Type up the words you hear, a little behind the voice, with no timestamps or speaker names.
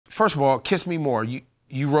first of all, Kiss Me More.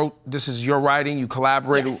 You wrote, this is your writing, you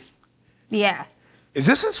collaborated. Yes. Yeah. Is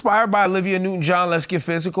this inspired by Olivia Newton-John, Let's Get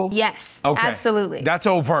Physical? Yes, okay. Absolutely. That's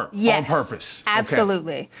overt, yes, on purpose.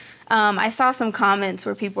 Absolutely. Okay. I saw some comments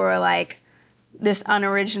where people were like, this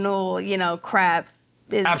unoriginal, crap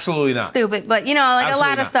is absolutely not stupid. But, like absolutely a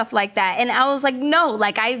lot of not. Stuff like that. And I was like, no,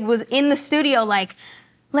 like I was in the studio like,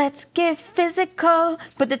 let's get physical.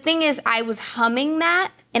 But the thing is, I was humming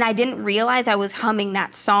that and I didn't realize I was humming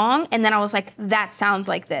that song. And then I was like, that sounds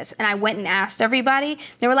like this. And I went and asked everybody.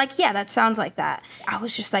 They were like, yeah, that sounds like that. I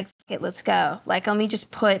was just like, F it, let's go. Like, let me just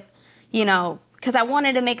put, because I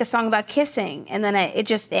wanted to make a song about kissing. And then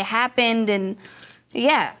it happened. And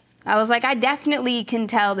yeah, I was like, I definitely can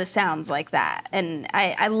tell this sounds like that. And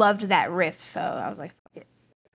I loved that riff. So I was like,